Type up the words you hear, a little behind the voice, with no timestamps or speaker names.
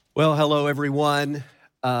Well, hello, everyone.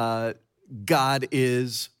 God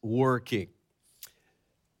is working.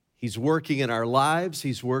 He's working in our lives.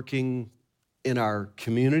 He's working in our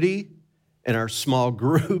community, in our small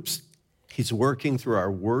groups. He's working through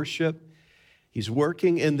our worship. He's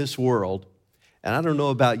working in this world. And I don't know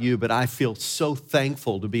about you, but I feel so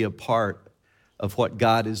thankful to be a part of what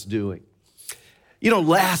God is doing. You know,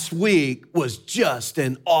 last week was just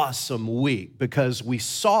an awesome week because we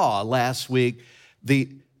saw last week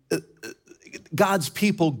God's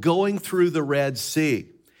people going through the Red Sea.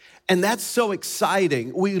 And that's so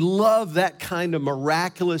exciting. We love that kind of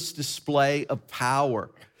miraculous display of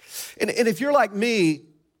power. And if you're like me,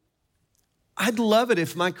 I'd love it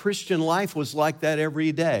if my Christian life was like that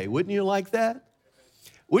every day. Wouldn't you like that?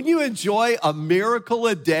 Wouldn't you enjoy a miracle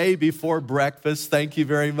a day before breakfast? Thank you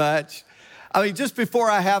very much. I mean, just before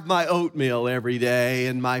I have my oatmeal every day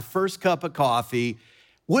and my first cup of coffee,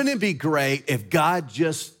 wouldn't it be great if God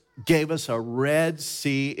just gave us a Red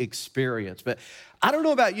Sea experience? But I don't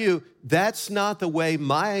know about you, that's not the way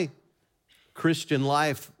my Christian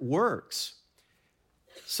life works.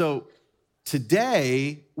 So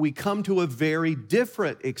today, we come to a very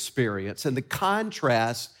different experience, and the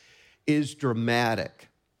contrast is dramatic.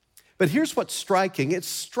 But here's what's striking. It's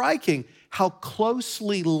striking how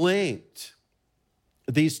closely linked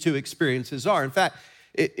these two experiences are. In fact,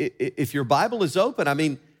 if your Bible is open, I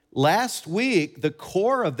mean, last week, the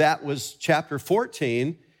core of that was chapter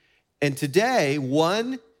 14, and today,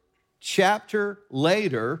 one chapter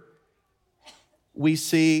later, we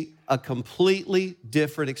see a completely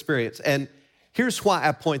different experience. And here's why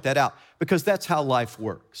I point that out, because that's how life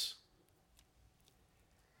works.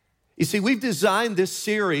 You see, we've designed this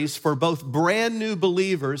series for both brand new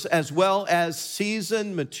believers as well as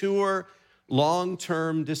seasoned, mature,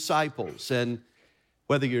 long-term disciples. And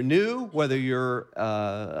whether you're new, whether you're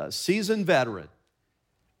a seasoned veteran,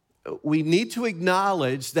 we need to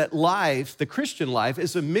acknowledge that life, the Christian life,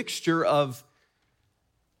 is a mixture of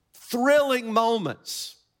thrilling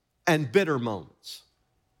moments and bitter moments.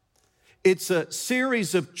 It's a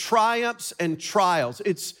series of triumphs and trials.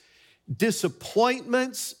 It's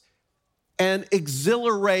disappointments and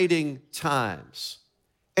exhilarating times.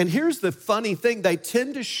 And here's the funny thing, they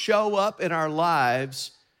tend to show up in our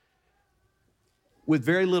lives with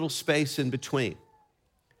very little space in between.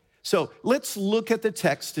 So let's look at the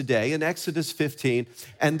text today in Exodus 15,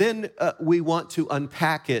 and then we want to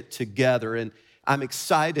unpack it together. And I'm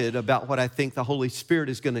excited about what I think the Holy Spirit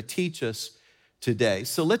is going to teach us today.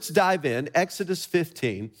 So let's dive in. Exodus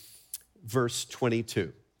 15, verse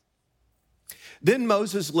 22. Then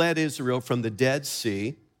Moses led Israel from the Dead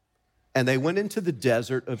Sea, and they went into the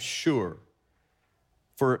desert of Shur.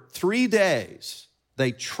 For 3 days,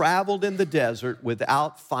 they traveled in the desert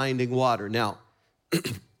without finding water. Now,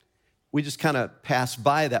 we just kind of passed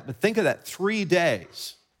by that, but think of that, 3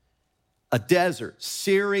 days, a desert,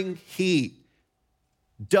 searing heat,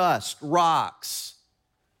 dust, rocks.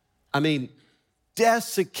 I mean,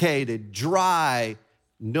 desiccated, dry,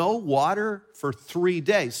 no water for 3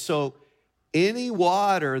 days. So any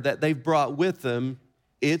water that they've brought with them,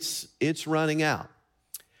 it's running out.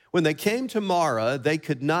 When they came to Marah, they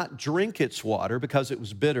could not drink its water because it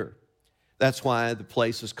was bitter. That's why the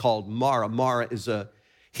place is called Marah. Marah is a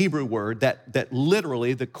Hebrew word that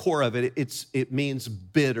literally, the core of it, it means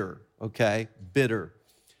bitter, okay? Bitter.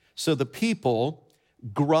 So the people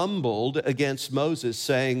grumbled against Moses,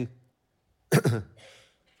 saying,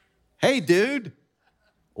 hey, dude,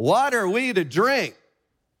 what are we to drink?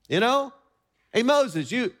 You know? Hey,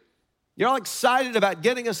 Moses, you're all excited about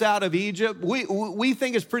getting us out of Egypt. We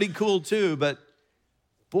think it's pretty cool too, but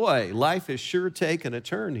boy, life has sure taken a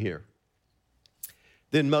turn here.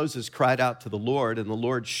 Then Moses cried out to the Lord, and the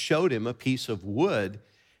Lord showed him a piece of wood.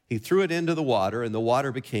 He threw it into the water, and the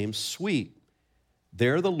water became sweet.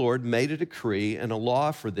 There the Lord made a decree and a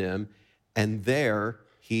law for them, and there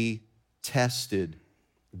he tested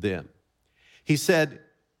them. He said,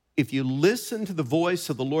 if you listen to the voice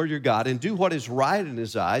of the Lord your God and do what is right in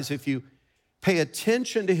his eyes, if you pay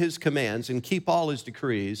attention to his commands and keep all his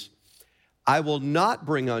decrees, I will not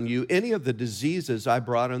bring on you any of the diseases I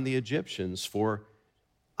brought on the Egyptians, for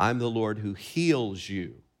I'm the Lord who heals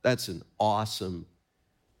you. That's an awesome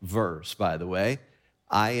verse, by the way.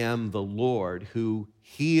 I am the Lord who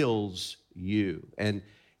heals you. And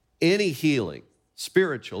any healing,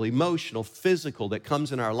 spiritual, emotional, physical, that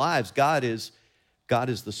comes in our lives, God is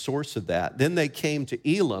the source of that. Then they came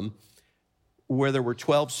to Elim, where there were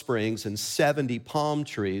 12 springs and 70 palm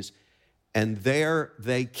trees, and there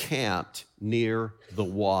they camped near the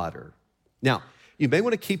water. Now, you may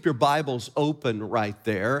want to keep your Bibles open right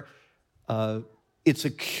there. It's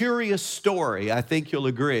a curious story, I think you'll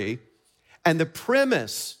agree. And the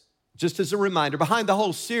premise, just as a reminder, behind the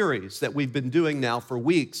whole series that we've been doing now for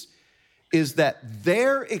weeks, is that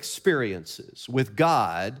their experiences with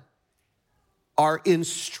God are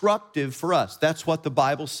instructive for us. That's what the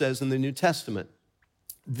Bible says in the New Testament.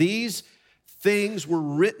 These things were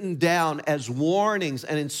written down as warnings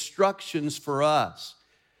and instructions for us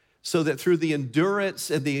so that through the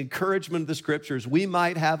endurance and the encouragement of the scriptures, we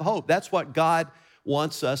might have hope. That's what God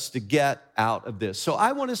wants us to get out of this. So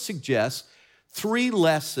I want to suggest 3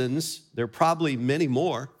 lessons. There are probably many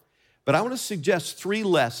more, but I want to suggest 3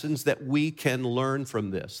 lessons that we can learn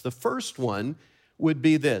from this. The first one would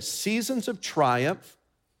be this: seasons of triumph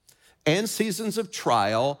and seasons of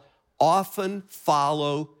trial often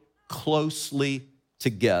follow closely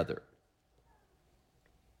together.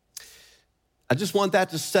 I just want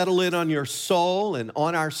that to settle in on your soul and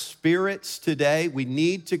on our spirits today. We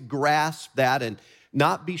need to grasp that and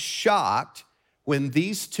not be shocked when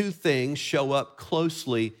these 2 things show up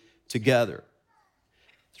closely together.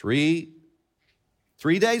 Three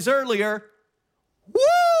days earlier,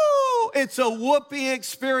 woo! It's a whoopee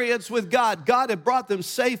experience with God. God had brought them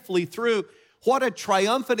safely through. What a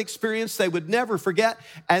triumphant experience they would never forget.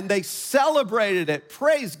 And they celebrated it.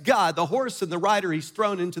 Praise God, the horse and the rider he's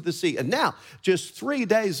thrown into the sea. And now, just 3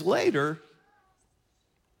 days later,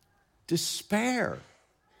 despair.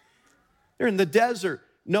 They're in the desert,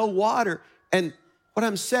 no water. And what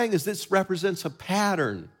I'm saying is this represents a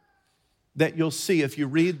pattern that you'll see if you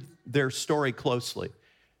read their story closely.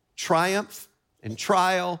 Triumph and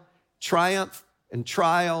trial, triumph and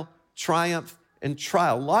trial, triumph and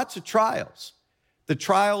trial. Lots of trials. The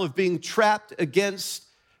trial of being trapped against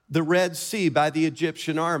the Red Sea by the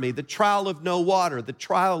Egyptian army, the trial of no water, the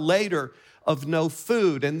trial later of no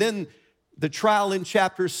food, and then the trial in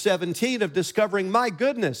chapter 17 of discovering, my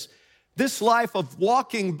goodness, this life of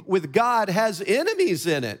walking with God has enemies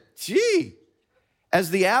in it. Gee, as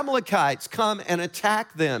the Amalekites come and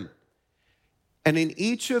attack them. And in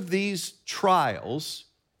each of these trials,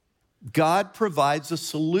 God provides a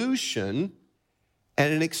solution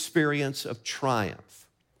and an experience of triumph.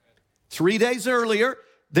 3 days earlier,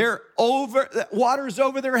 water's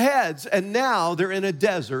over their heads, and now they're in a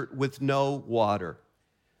desert with no water.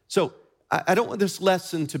 So I don't want this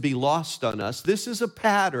lesson to be lost on us. This is a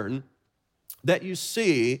pattern that you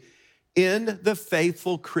see in the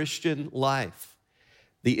faithful Christian life.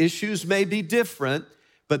 The issues may be different,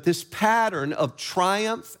 but this pattern of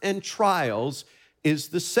triumph and trials is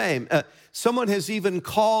the same. Someone has even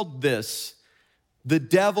called this the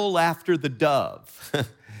devil after the dove.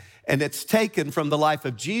 And it's taken from the life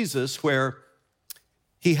of Jesus, where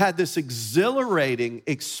he had this exhilarating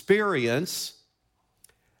experience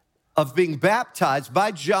of being baptized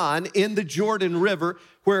by John in the Jordan River,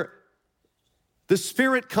 where the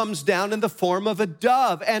Spirit comes down in the form of a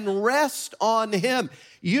dove and rests on him.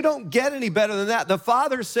 You don't get any better than that. The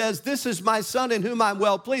Father says, "This is my Son in whom I'm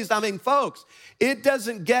well pleased." I mean, folks, it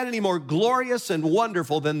doesn't get any more glorious and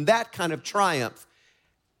wonderful than that kind of triumph.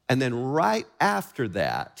 And then right after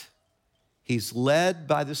that, he's led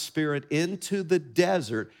by the Spirit into the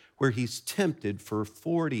desert where he's tempted for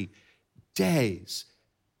 40 days.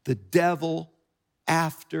 The devil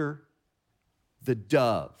after the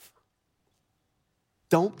dove.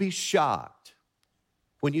 Don't be shocked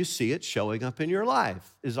when you see it showing up in your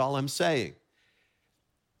life, is all I'm saying.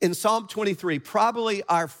 In Psalm 23, probably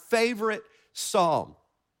our favorite psalm,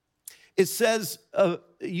 it says,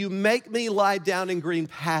 you make me lie down in green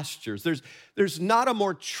pastures. There's not a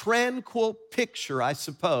more tranquil picture, I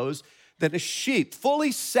suppose, than a sheep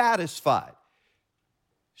fully satisfied.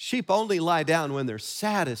 Sheep only lie down when they're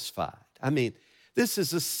satisfied. I mean, this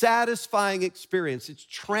is a satisfying experience. It's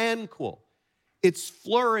tranquil. It's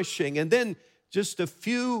flourishing. And then just a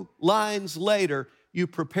few lines later, you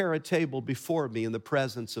prepare a table before me in the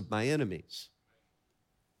presence of my enemies.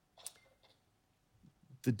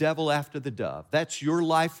 The devil after the dove. That's your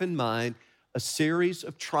life and mine, a series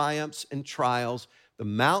of triumphs and trials. The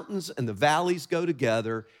mountains and the valleys go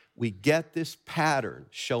together. We get this pattern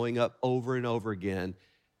showing up over and over again.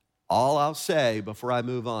 All I'll say before I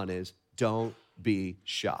move on is, don't be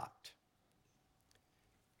shocked.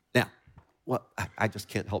 Now, well, I just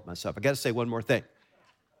can't help myself. I got to say one more thing.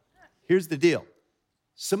 Here's the deal.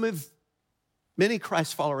 Many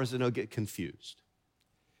Christ followers I know get confused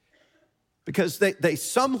because they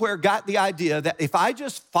somewhere got the idea that if I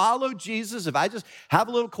just follow Jesus, if I just have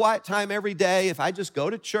a little quiet time every day, if I just go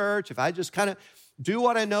to church, if I just kind of do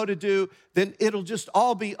what I know to do, then it'll just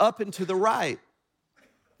all be up and to the right.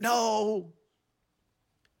 No,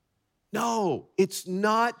 it's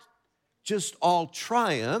not just all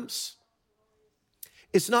triumphs.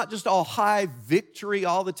 It's not just all high victory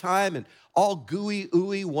all the time and all gooey,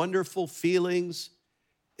 ooey, wonderful feelings.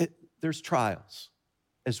 There's trials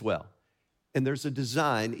as well. And there's a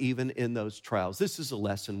design even in those trials. This is a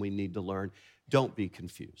lesson we need to learn. Don't be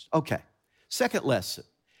confused. Okay, second lesson,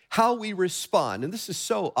 how we respond. And this is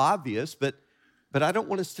so obvious, but I don't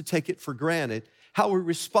want us to take it for granted. How we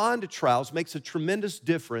respond to trials makes a tremendous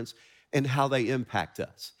difference in how they impact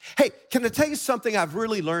us. Hey, can I tell you something I've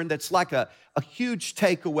really learned that's like a huge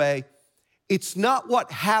takeaway? It's not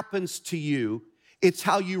what happens to you, it's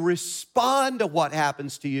how you respond to what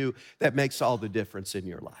happens to you that makes all the difference in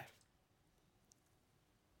your life.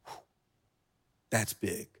 Whew. That's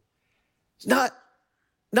big. It's not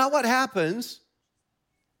what happens.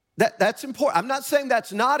 That's important. I'm not saying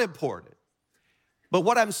that's not important. But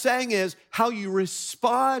what I'm saying is how you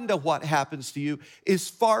respond to what happens to you is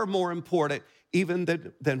far more important even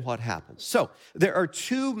than what happens. So there are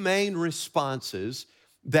two main responses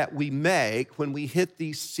that we make when we hit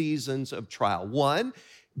these seasons of trial. One,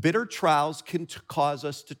 bitter trials can cause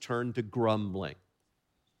us to turn to grumbling.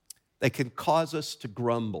 They can cause us to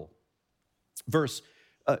grumble. Verse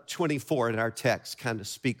 24 in our text kind of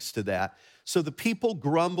speaks to that. So the people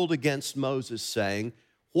grumbled against Moses, saying,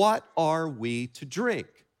 "What are we to drink?"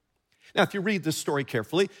 Now, if you read this story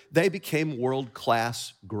carefully, they became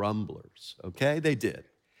world-class grumblers, okay? They did.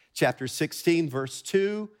 Chapter 16, verse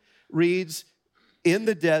 2 reads, "In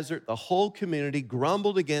the desert, the whole community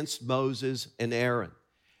grumbled against Moses and Aaron."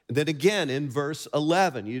 And then again in verse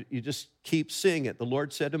 11, you just keep seeing it. The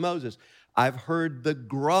Lord said to Moses, "I've heard the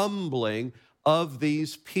grumbling of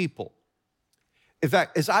these people." In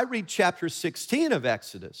fact, as I read chapter 16 of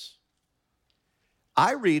Exodus,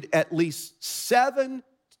 I read at least 7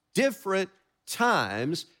 different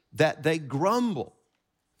times that they grumble.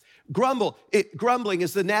 Grumbling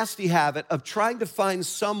is the nasty habit of trying to find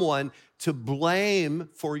someone to blame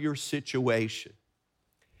for your situation.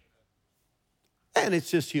 And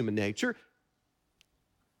it's just human nature.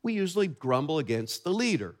 We usually grumble against the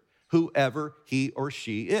leader, whoever he or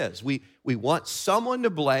she is. We want someone to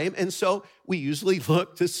blame, and so we usually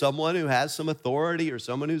look to someone who has some authority or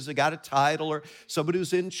someone who's got a title or someone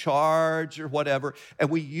who's in charge or whatever, and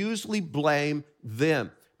we usually blame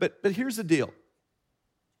them. But here's the deal.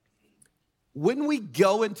 When we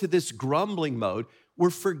go into this grumbling mode, we're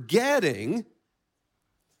forgetting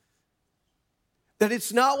that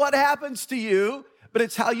it's not what happens to you, but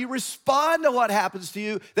it's how you respond to what happens to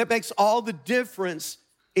you that makes all the difference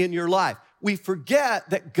in your life. We forget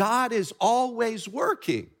that God is always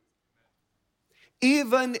working,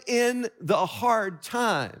 even in the hard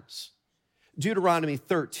times. Deuteronomy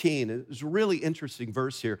 13 is a really interesting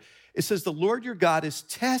verse here. It says, "The Lord your God is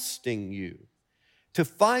testing you to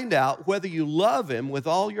find out whether you love him with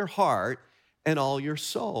all your heart and all your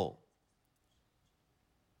soul."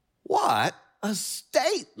 What a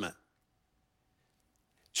statement.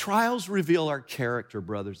 Trials reveal our character,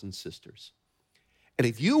 brothers and sisters. And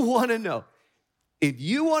if you want to know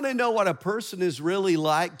what a person is really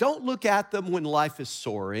like, don't look at them when life is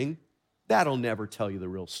soaring. That'll never tell you the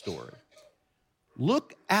real story.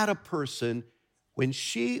 Look at a person when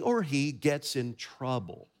she or he gets in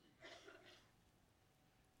trouble.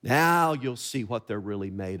 Now you'll see what they're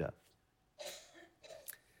really made of.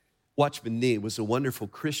 Watchman Nee was a wonderful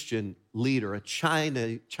Christian leader, a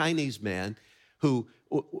Chinese man who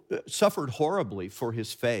suffered horribly for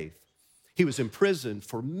his faith. He was imprisoned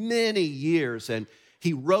for many years, and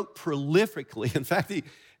he wrote prolifically. In fact,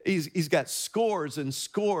 he's got scores and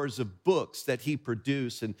scores of books that he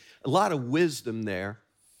produced, and a lot of wisdom there.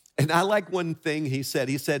 And I like one thing he said.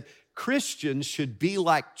 He said, Christians should be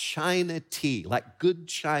like China tea, like good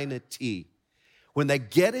China tea. When they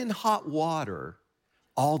get in hot water,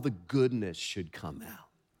 all the goodness should come out.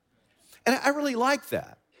 And I really like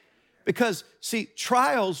that because, see,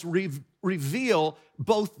 trials reveal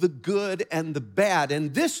both the good and the bad.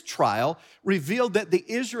 And this trial revealed that the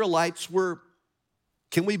Israelites were,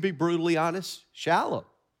 can we be brutally honest, shallow.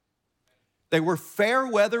 They were fair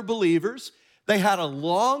weather believers. They had a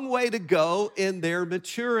long way to go in their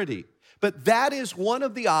maturity. But that is one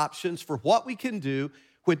of the options for what we can do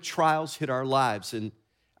when trials hit our lives. And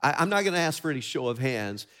I'm not going to ask for any show of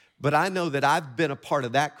hands, but I know that I've been a part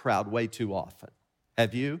of that crowd way too often.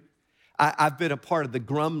 Have you? I've been a part of the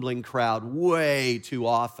grumbling crowd way too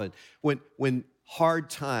often when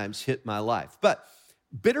hard times hit my life. But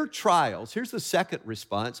bitter trials, here's the second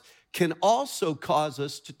response, can also cause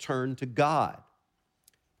us to turn to God.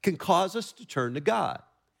 Can cause us to turn to God.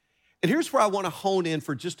 And here's where I want to hone in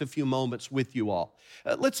for just a few moments with you all.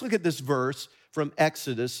 Let's look at this verse from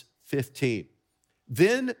Exodus 15.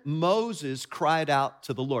 Then Moses cried out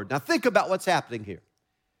to the Lord. Now think about what's happening here.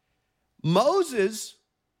 Moses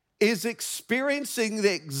is experiencing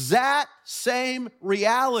the exact same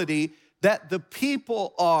reality that the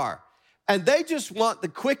people are. And they just want the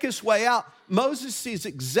quickest way out. Moses sees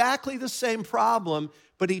exactly the same problem,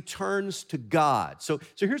 but he turns to God. So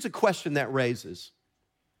here's a question that raises.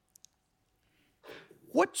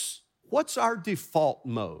 What's our default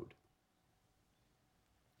mode?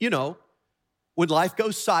 You know, when life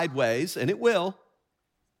goes sideways, and it will,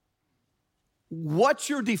 what's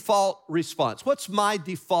your default response? What's my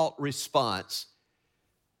default response?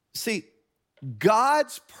 See,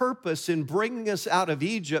 God's purpose in bringing us out of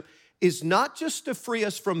Egypt is not just to free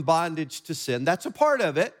us from bondage to sin. That's a part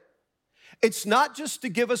of it. It's not just to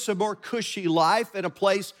give us a more cushy life and a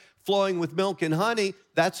place flowing with milk and honey.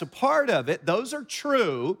 That's a part of it. Those are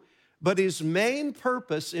true. But his main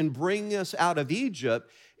purpose in bringing us out of Egypt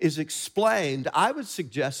is explained, I would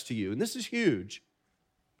suggest to you, and this is huge.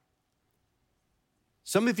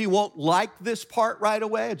 Some of you won't like this part right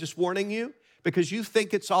away, I'm just warning you, because you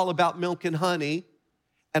think it's all about milk and honey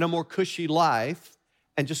and a more cushy life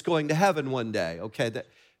and just going to heaven one day, okay?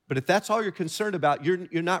 But if that's all you're concerned about, you're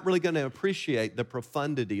not really going to appreciate the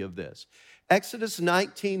profundity of this. Exodus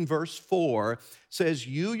 19, verse 4 says,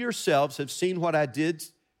 "You yourselves have seen what I did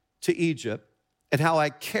to Egypt and how I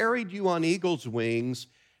carried you on eagle's wings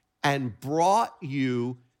and brought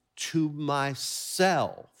you to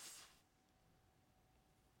myself."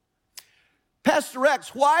 Pastor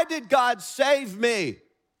X, why did God save me?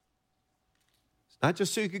 It's not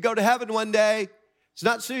just so you could go to heaven one day. It's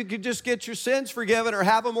not so you could just get your sins forgiven or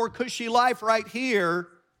have a more cushy life right here.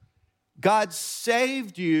 God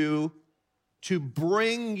saved you to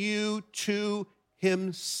bring you to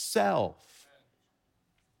himself.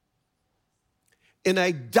 In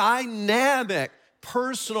a dynamic,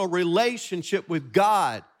 personal relationship with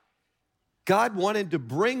God, God wanted to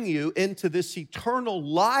bring you into this eternal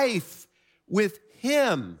life with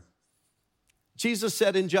him. Jesus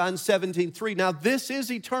said in John 17:3, "Now this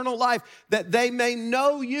is eternal life, that they may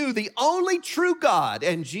know you, the only true God,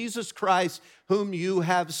 and Jesus Christ, whom you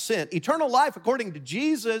have sent." Eternal life, according to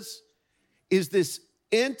Jesus, is this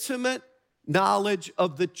intimate knowledge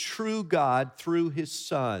of the true God through his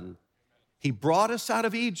Son. He brought us out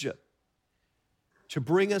of Egypt to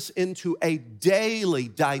bring us into a daily,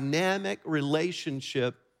 dynamic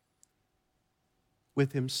relationship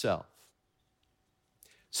with himself.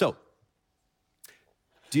 So,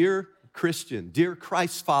 dear Christian, dear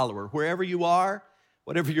Christ follower, wherever you are,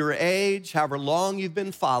 whatever your age, however long you've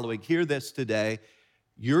been following, hear this today.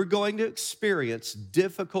 You're going to experience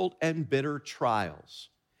difficult and bitter trials.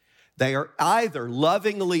 They are either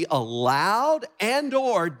lovingly allowed and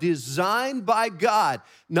or designed by God,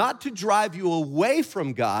 not to drive you away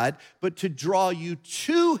from God, but to draw you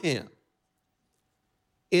to him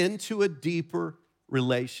into a deeper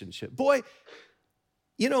relationship. Boy,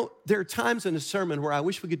 you know, there are times in a sermon where I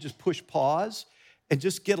wish we could just push pause and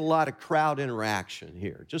just get a lot of crowd interaction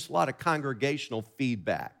here, just a lot of congregational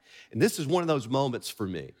feedback. And this is one of those moments for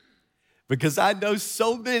me because I know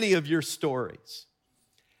so many of your stories.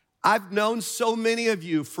 I've known so many of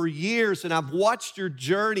you for years, and I've watched your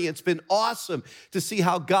journey. It's been awesome to see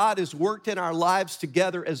how God has worked in our lives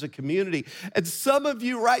together as a community. And some of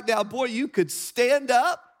you right now, boy, you could stand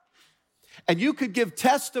up and you could give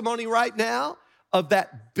testimony right now of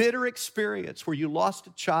that bitter experience where you lost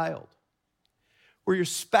a child, where your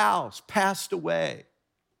spouse passed away,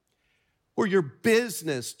 where your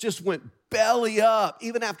business just went belly up,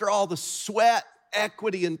 even after all the sweat,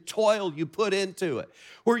 equity, and toil you put into it,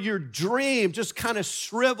 where your dream just kind of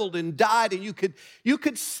shriveled and died, and you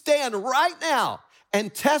could stand right now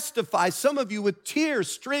and testify, some of you with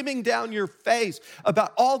tears streaming down your face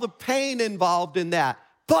about all the pain involved in that.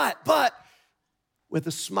 But with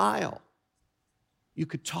a smile, you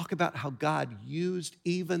could talk about how God used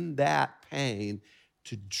even that pain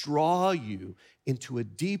to draw you into a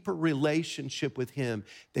deeper relationship with him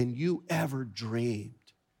than you ever dreamed.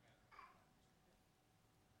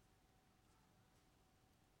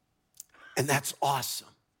 And that's awesome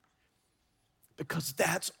because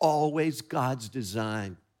that's always God's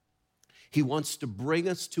design. He wants to bring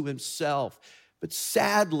us to himself. But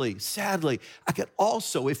sadly, I could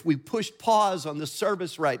also, if we pushed pause on the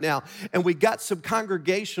service right now and we got some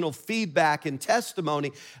congregational feedback and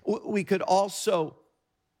testimony, we could also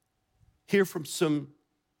hear from some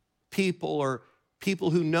people or people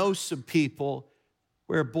who know some people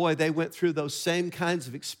where, boy, they went through those same kinds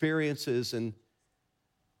of experiences and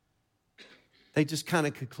they just kind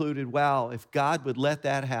of concluded, wow, if God would let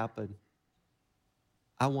that happen,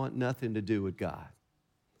 I want nothing to do with God.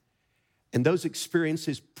 And those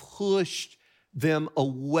experiences pushed them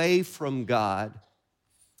away from God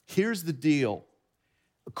Here's the deal.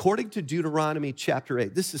 According to Deuteronomy chapter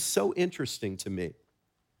 8, this is so interesting to me.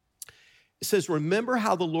 It says, remember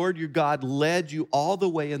how the Lord your God led you all the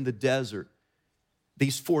way in the desert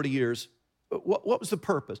these 40 years. What was the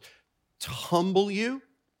purpose? To humble you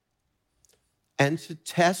and to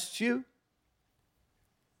test you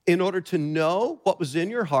in order to know what was in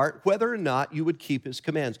your heart, whether or not you would keep his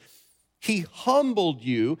commands. He humbled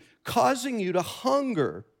you, causing you to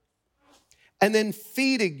hunger, and then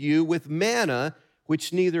feeding you with manna,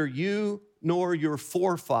 which neither you nor your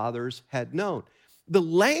forefathers had known. The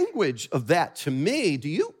language of that, to me, do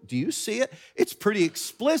you see it? It's pretty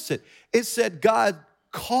explicit. It said God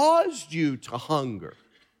caused you to hunger.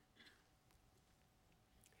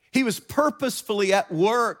 He was purposefully at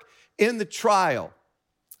work in the trial.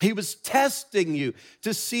 He was testing you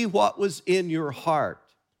to see what was in your heart.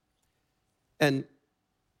 And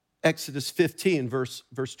Exodus 15, verse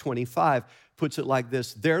 25, puts it like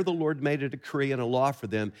this. There the Lord made a decree and a law for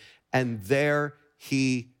them, and there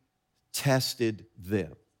he tested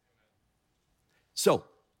them. So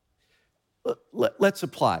let's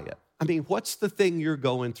apply it. I mean, what's the thing you're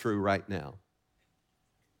going through right now?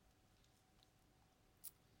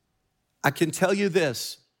 I can tell you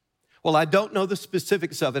this. Well, I don't know the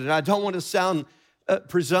specifics of it, and I don't want to sound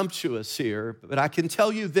presumptuous here, but I can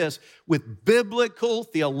tell you this with biblical,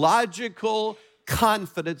 theological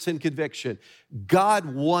confidence and conviction.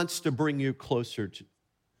 God wants to bring you closer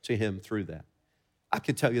to him through that. I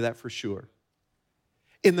can tell you that for sure.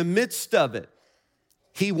 In the midst of it,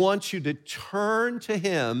 he wants you to turn to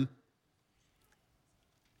him.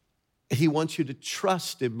 He wants you to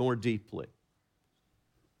trust him more deeply.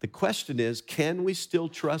 The question is, can we still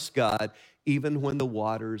trust God even when the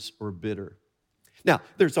waters are bitter? Now,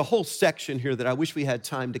 there's a whole section here that I wish we had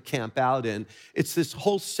time to camp out in. It's this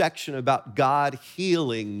whole section about God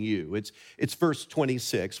healing you. It's verse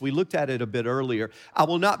 26. We looked at it a bit earlier. I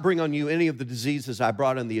will not bring on you any of the diseases I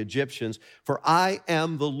brought on the Egyptians, for I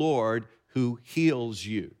am the Lord who heals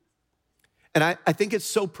you. And I think it's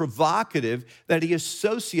so provocative that he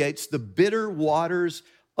associates the bitter waters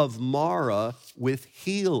of Marah with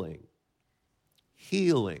healing.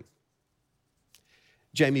 Healing.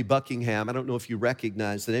 Jamie Buckingham, I don't know if you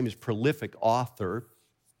recognize the name, is a prolific author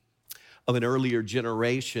of an earlier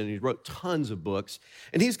generation. He wrote tons of books.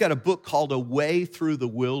 And he's got a book called A Way Through the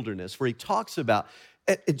Wilderness, where he talks about,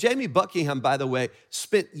 Jamie Buckingham, by the way,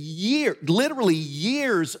 spent literally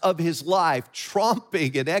years of his life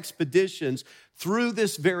tromping in expeditions through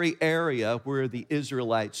this very area where the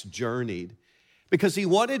Israelites journeyed, because he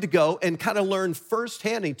wanted to go and kind of learn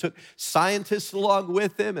firsthand. He took scientists along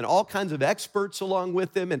with him and all kinds of experts along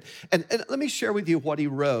with him. And let me share with you what he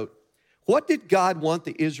wrote. What did God want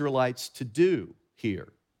the Israelites to do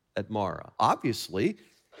here at Marah? Obviously,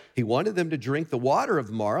 he wanted them to drink the water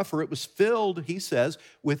of Marah, for it was filled, he says,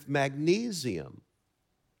 with magnesium.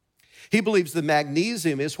 He believes the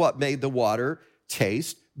magnesium is what made the water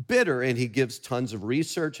taste bitter, and he gives tons of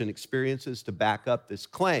research and experiences to back up this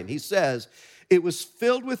claim. He says, it was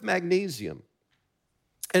filled with magnesium.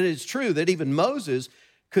 And it's true that even Moses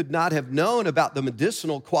could not have known about the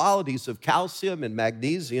medicinal qualities of calcium and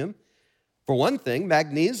magnesium. For one thing,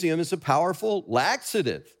 magnesium is a powerful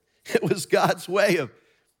laxative. It was God's way of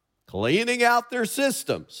cleaning out their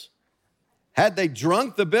systems. Had they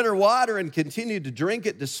drunk the bitter water and continued to drink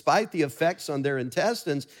it despite the effects on their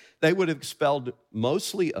intestines, they would have expelled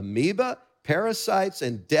mostly amoeba, parasites,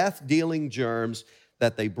 and death-dealing germs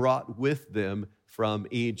that they brought with them from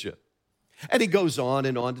Egypt. And he goes on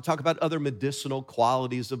and on to talk about other medicinal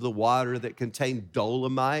qualities of the water that contain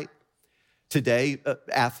dolomite. Today,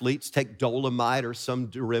 athletes take dolomite or some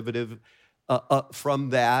derivative from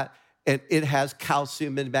that, and it has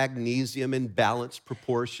calcium and magnesium in balanced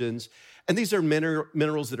proportions. And these are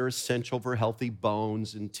minerals that are essential for healthy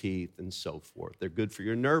bones and teeth and so forth. They're good for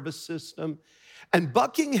your nervous system. And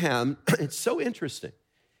Buckingham, it's so interesting.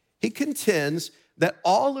 He contends that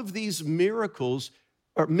all of these minerals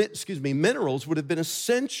would have been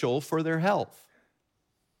essential for their health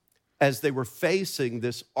as they were facing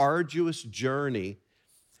this arduous journey.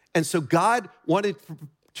 And so God wanted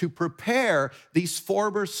to prepare these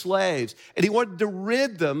former slaves, and he wanted to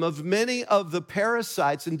rid them of many of the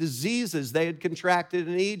parasites and diseases they had contracted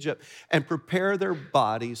in Egypt and prepare their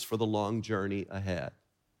bodies for the long journey ahead.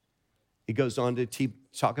 He goes on to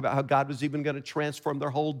talk about how God was even going to transform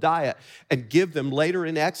their whole diet and give them later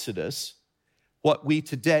in Exodus what we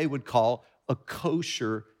today would call a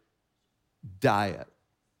kosher diet.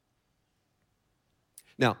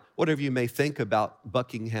 Now, whatever you may think about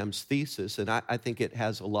Buckingham's thesis, and I think it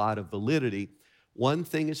has a lot of validity, one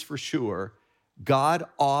thing is for sure, God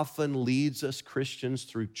often leads us Christians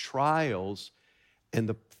through trials, and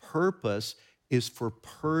the purpose is for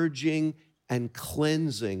purging and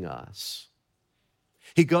cleansing us.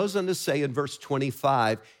 He goes on to say in verse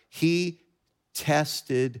 25, he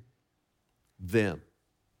tested them.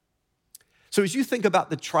 So as you think about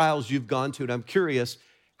the trials you've gone to, and I'm curious,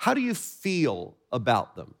 how do you feel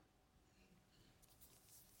about them?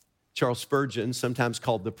 Charles Spurgeon, sometimes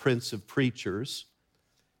called the Prince of Preachers,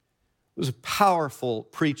 was a powerful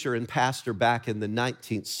preacher and pastor back in the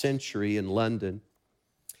 19th century in London.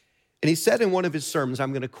 And he said in one of his sermons,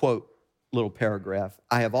 I'm going to quote a little paragraph,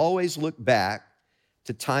 "I have always looked back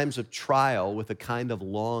to times of trial with a kind of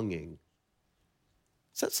longing."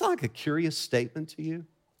 Does that sound like a curious statement to you?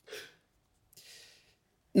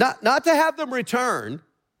 Not to have them return,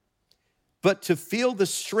 but to feel the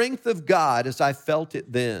strength of God as I felt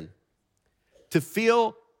it then. To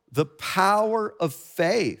feel the power of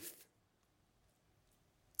faith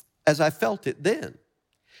as I felt it then.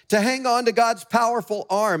 To hang on to God's powerful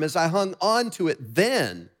arm as I hung on to it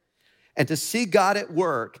then. And to see God at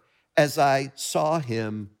work as I saw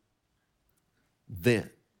him then.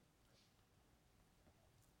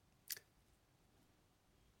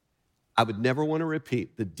 I would never want to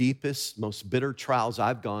repeat the deepest, most bitter trials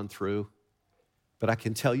I've gone through, but I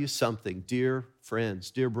can tell you something, dear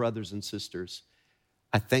friends, dear brothers and sisters,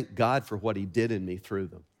 I thank God for what he did in me through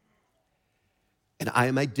them. And I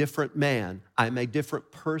am a different man, I am a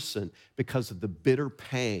different person because of the bitter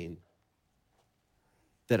pain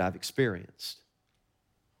that I've experienced.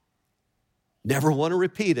 Never want to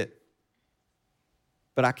repeat it,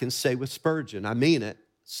 but I can say with Spurgeon, I mean it,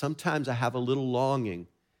 sometimes I have a little longing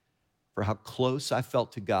for how close I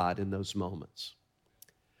felt to God in those moments.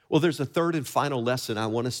 Well, there's a third and final lesson I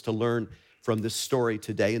want us to learn from this story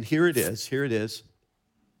today, and here it is.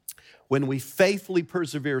 When we faithfully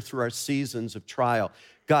persevere through our seasons of trial,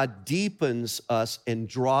 God deepens us and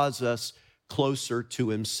draws us closer to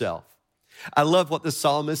himself. I love what the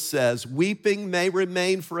psalmist says, weeping may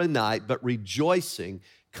remain for a night, but rejoicing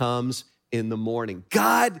comes in the morning.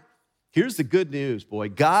 God, here's the good news, boy.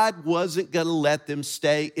 God wasn't going to let them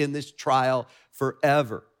stay in this trial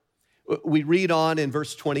forever. We read on in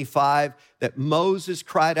verse 25 that Moses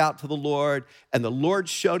cried out to the Lord, and the Lord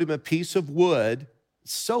showed him a piece of wood.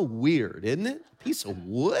 It's so weird, isn't it? A piece of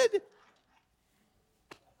wood?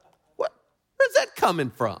 Where's that coming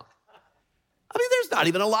from? I mean, there's not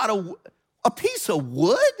even a piece of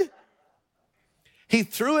wood. He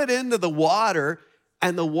threw it into the water,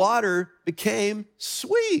 and the water became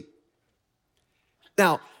sweet.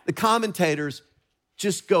 Now, the commentators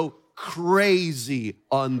just go crazy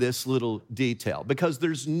on this little detail because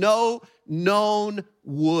there's no known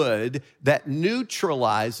wood that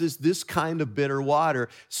neutralizes this kind of bitter water.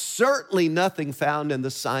 Certainly nothing found in the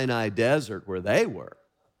Sinai desert where they were.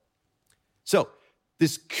 So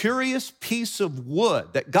this curious piece of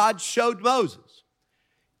wood that God showed Moses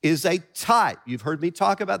is a type. You've heard me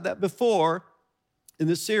talk about that before in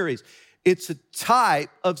the series. It's a type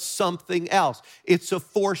of something else. It's a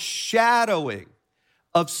foreshadowing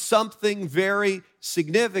of something very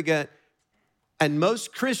significant. And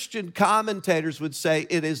most Christian commentators would say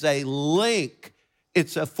it is a link.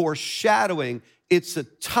 It's a foreshadowing. It's a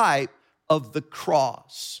type of the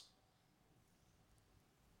cross.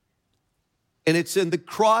 And it's in the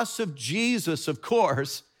cross of Jesus, of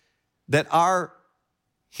course, that our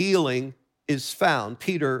healing is found.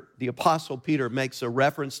 Peter, the Apostle Peter, makes a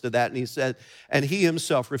reference to that, and he said, and he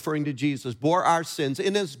himself, referring to Jesus, bore our sins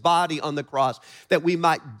in his body on the cross, that we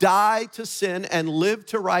might die to sin and live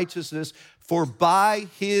to righteousness, for by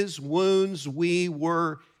his wounds we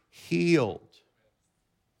were healed.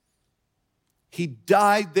 He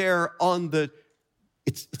died there on the,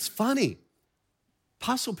 it's funny,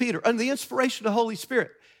 Apostle Peter, under the inspiration of the Holy Spirit,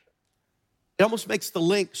 it almost makes the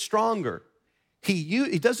link stronger.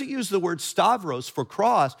 He doesn't use the word stavros for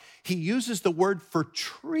cross. He uses the word for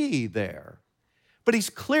tree there. But he's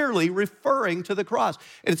clearly referring to the cross.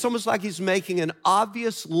 And it's almost like he's making an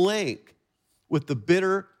obvious link with the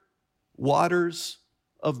bitter waters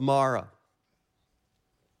of Marah.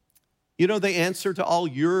 You know the answer to all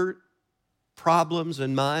your problems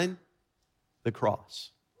and mine? The cross.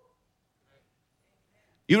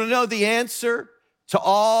 You know the answer to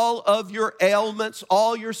all of your ailments,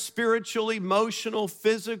 all your spiritual, emotional,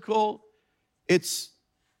 physical? It's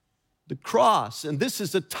the cross. And this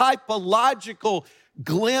is a typological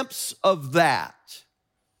glimpse of that.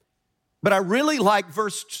 But I really like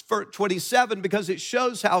verse 27 because it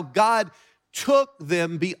shows how God took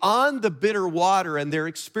them beyond the bitter water and their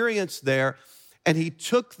experience there, and he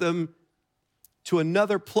took them to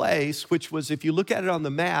another place, which was, if you look at it on the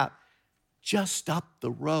map, just up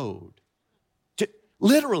the road.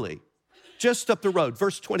 Literally, just up the road.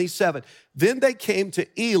 Verse 27, then they came to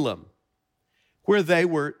Elim, where there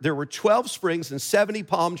were 12 springs and 70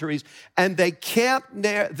 palm trees, and they camped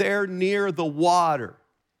there near the water.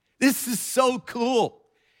 This is so cool.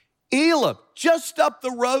 Elim, just up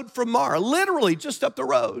the road from Marah, literally just up the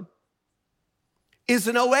road, is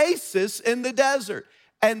an oasis in the desert.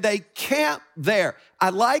 And they camped there. I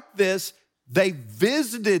like this. They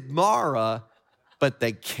visited Marah, but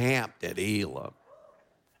they camped at Elim.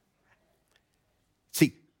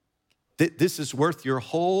 See, this is worth your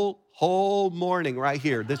whole morning right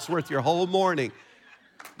here. This is worth your whole morning.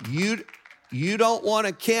 You don't want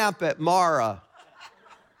to camp at Marah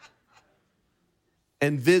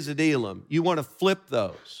and visit Elim. You want to flip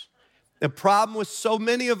those. The problem with so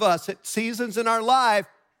many of us at seasons in our life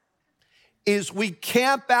is we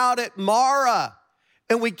camp out at Marah,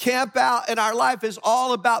 and we camp out, and our life is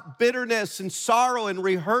all about bitterness and sorrow and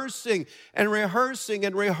rehearsing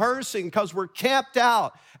because we're camped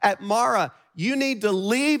out at Marah. You need to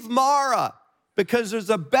leave Marah because there's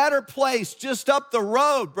a better place just up the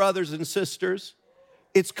road, brothers and sisters.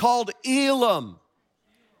 It's called Elim.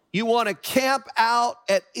 You want to camp out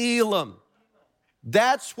at Elim.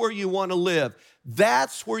 That's where you want to live.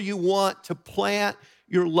 That's where you want to plant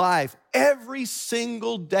your life. Every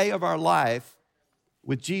single day of our life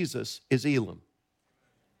with Jesus is Elim.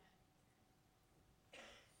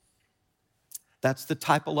 That's the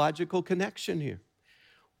typological connection here.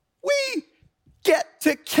 We get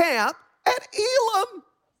to camp at Elim.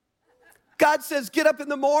 God says, get up in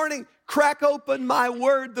the morning, crack open my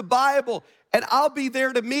word, the Bible, and I'll be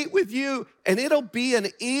there to meet with you, and it'll be an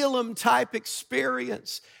Elim type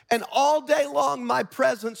experience. And all day long, my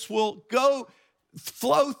presence will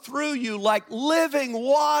flow through you like living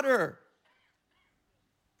water.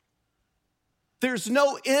 There's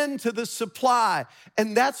no end to the supply.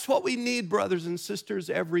 And that's what we need, brothers and sisters,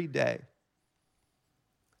 every day.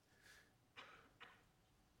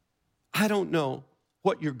 I don't know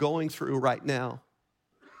what you're going through right now,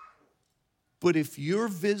 but if you're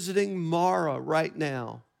visiting Marah right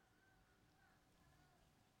now,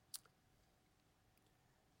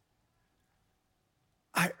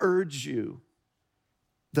 I urge you,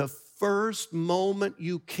 the first moment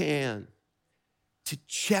you can, to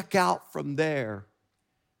check out from there,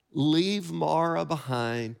 leave Marah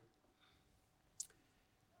behind,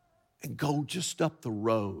 and go just up the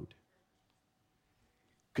road.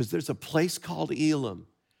 Because there's a place called Elim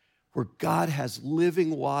where God has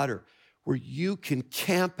living water, where you can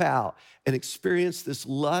camp out and experience this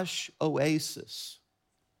lush oasis.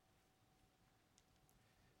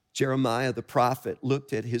 Jeremiah the prophet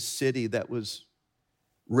looked at his city that was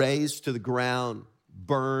razed to the ground,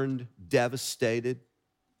 burned, devastated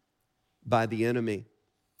by the enemy.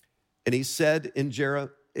 And he said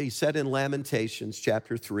in Lamentations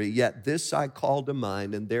chapter 3, yet this I call to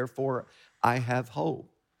mind, and therefore I have hope.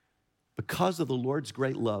 Because of the Lord's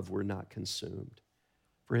great love, we're not consumed.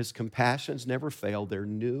 For his compassions never fail. They're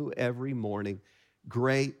new every morning.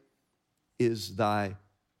 Great is thy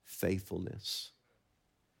faithfulness.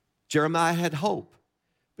 Jeremiah had hope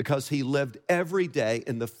because he lived every day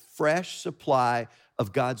in the fresh supply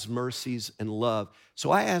of God's mercies and love.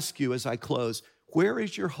 So I ask you as I close, where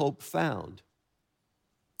is your hope found?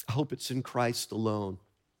 I hope it's in Christ alone.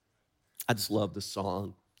 I just love the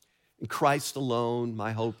song. In Christ alone,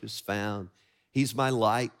 my hope is found. He's my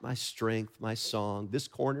light, my strength, my song. This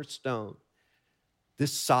cornerstone,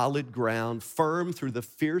 this solid ground, firm through the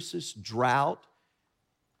fiercest drought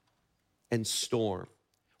and storm.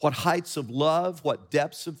 What heights of love, what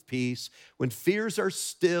depths of peace, when fears are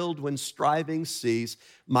stilled, when striving cease,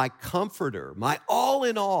 my comforter, my all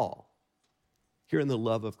in all, here in the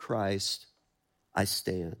love of Christ, I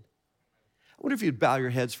stand. I wonder if you'd bow your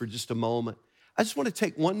heads for just a moment. I just want to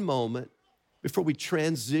take one moment before we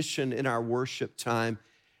transition in our worship time.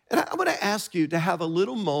 And I'm going to ask you to have a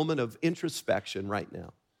little moment of introspection right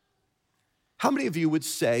now. How many of you would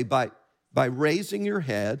say by raising your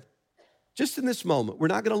head, just in this moment, we're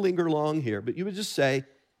not going to linger long here, but you would just say,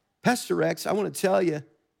 Pastor Rex, I want to tell you,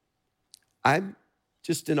 I'm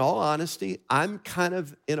just in all honesty, I'm kind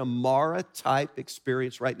of in a Marah type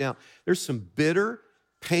experience right now. There's some bitter,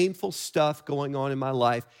 painful stuff going on in my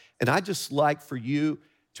life, and I'd just like for you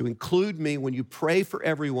to include me when you pray for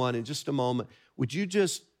everyone in just a moment. Would you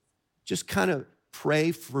just kind of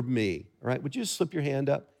pray for me, all right? Would you just slip your hand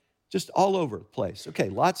up? Just all over the place. Okay,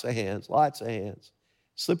 lots of hands, lots of hands.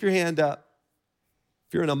 Slip your hand up.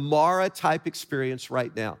 If you're in a Marah type experience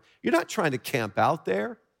right now, you're not trying to camp out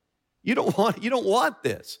there. You don't want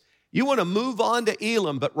this. You want to move on to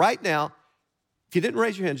Elim, but right now, If you didn't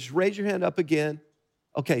raise your hand, just raise your hand up again.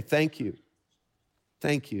 Okay, thank you.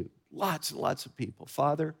 Thank you. Lots and lots of people.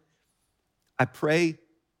 Father, I pray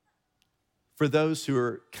for those who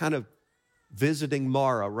are kind of visiting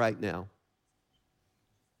Mara right now.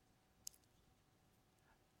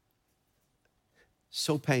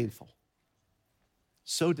 So painful,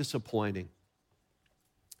 so disappointing,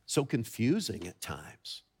 so confusing at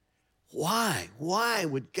times. Why? Why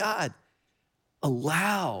would God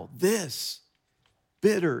allow this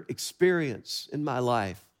bitter experience in my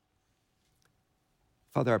life?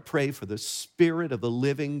 Father, I pray for the Spirit of the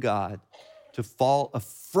living God to fall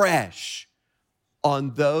afresh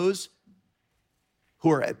on those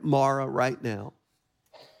who are at Mara right now.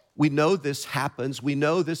 We know this happens. We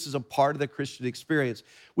know this is a part of the Christian experience.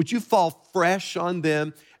 Would you fall fresh on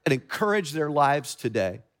them and encourage their lives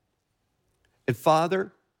today? And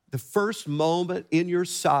Father, the first moment in your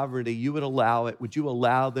sovereignty, you would allow it. Would you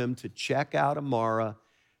allow them to check out of Mara,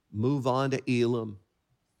 move on to Elim?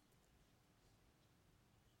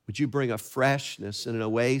 Would you bring a freshness and an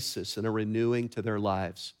oasis and a renewing to their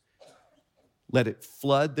lives? Let it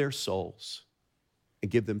flood their souls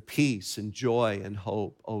and give them peace and joy and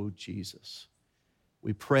hope, oh Jesus.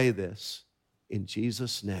 We pray this in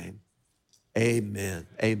Jesus' name. Amen.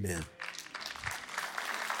 Amen.